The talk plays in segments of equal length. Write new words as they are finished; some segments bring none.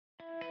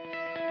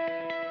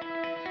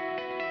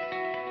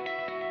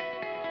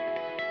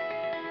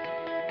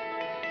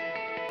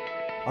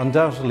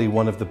Undoubtedly,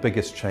 one of the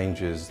biggest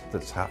changes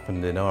that's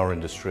happened in our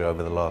industry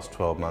over the last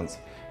 12 months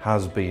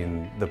has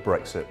been the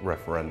Brexit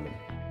referendum.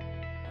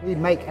 We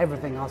make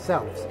everything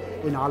ourselves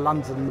in our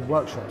London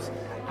workshops,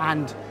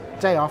 and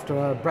day after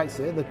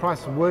Brexit the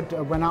price of wood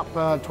went up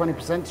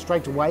 20%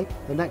 straight away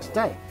the next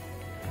day.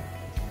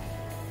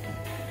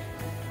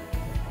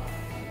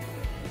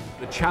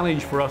 The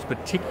challenge for us,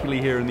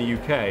 particularly here in the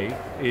UK,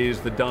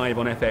 is the dive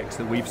on FX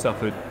that we've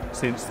suffered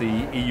since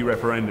the EU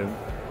referendum,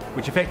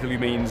 which effectively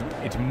means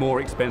it's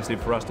more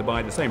expensive for us to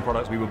buy the same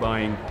products we were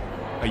buying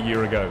a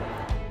year ago.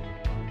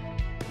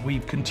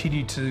 We've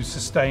continued to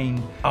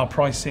sustain our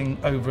pricing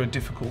over a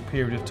difficult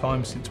period of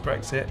time since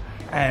Brexit,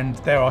 and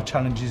there are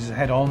challenges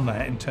ahead on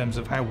that in terms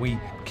of how we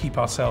keep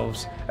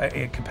ourselves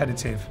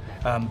competitive,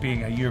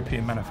 being a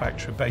European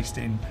manufacturer based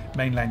in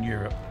mainland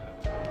Europe.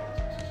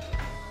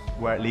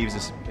 Where it leaves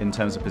us in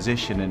terms of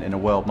position in a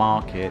world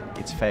market,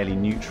 it's fairly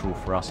neutral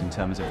for us in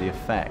terms of the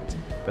effect,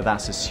 but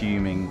that's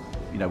assuming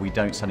we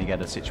don't suddenly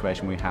get a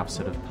situation where we have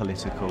sort of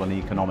political and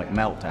economic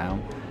meltdown.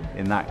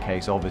 In that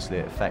case, obviously,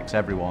 it affects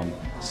everyone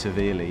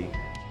severely.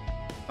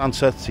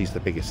 Uncertainty is the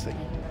biggest thing,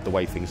 the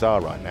way things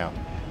are right now.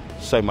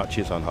 So much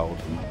is on hold.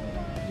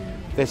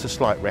 There's a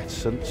slight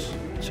reticence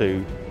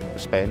to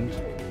spend.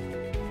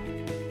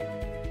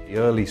 The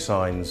early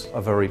signs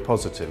are very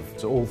positive.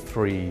 So all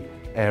three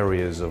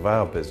areas of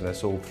our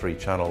business, all three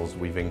channels,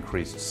 we've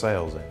increased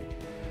sales in.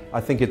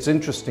 I think it's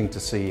interesting to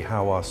see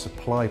how our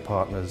supply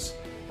partners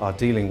are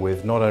dealing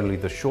with not only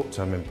the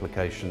short-term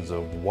implications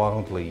of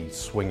wildly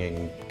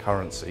swinging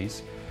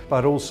currencies,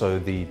 but also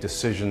the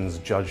decisions,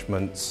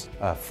 judgments,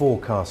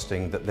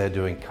 forecasting that they're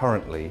doing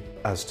currently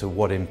as to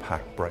what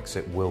impact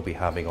Brexit will be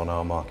having on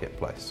our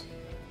marketplace.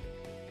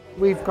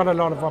 We've got a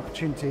lot of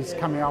opportunities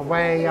coming our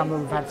way.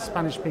 We've had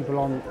Spanish people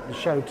on the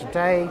show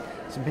today,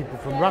 some people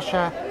from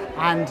Russia,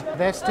 and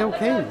they're still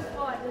keen.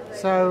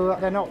 So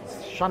they're not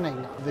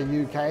shunning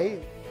the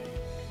UK.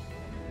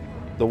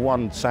 The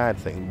one sad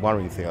thing,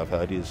 worrying thing I've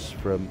heard is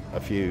from a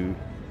few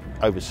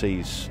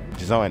overseas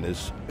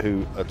designers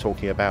who are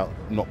talking about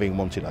not being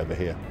wanted over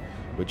here,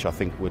 which I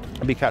think would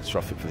be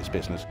catastrophic for this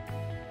business.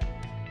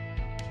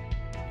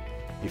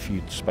 If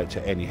you spoke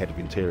to any head of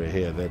interior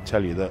here, they'd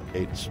tell you that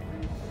it's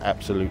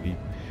absolutely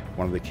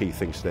one of the key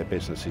things to their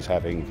business is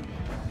having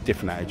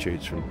different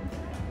attitudes from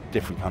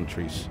different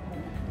countries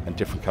and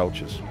different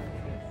cultures.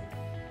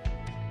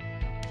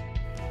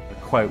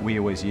 The quote we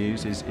always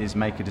use is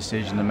make a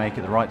decision and make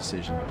it the right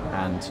decision,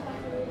 and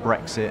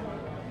Brexit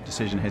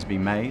decision has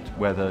been made.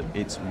 Whether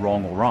it's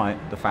wrong or right,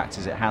 the fact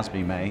is it has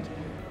been made,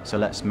 so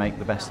let's make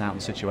the best out of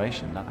the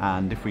situation.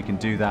 And if we can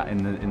do that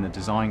in the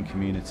design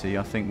community,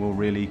 I think we'll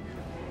really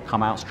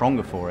come out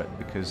stronger for it,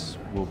 because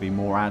we'll be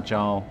more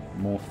agile,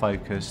 more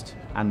focused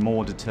and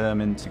more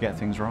determined to get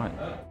things right.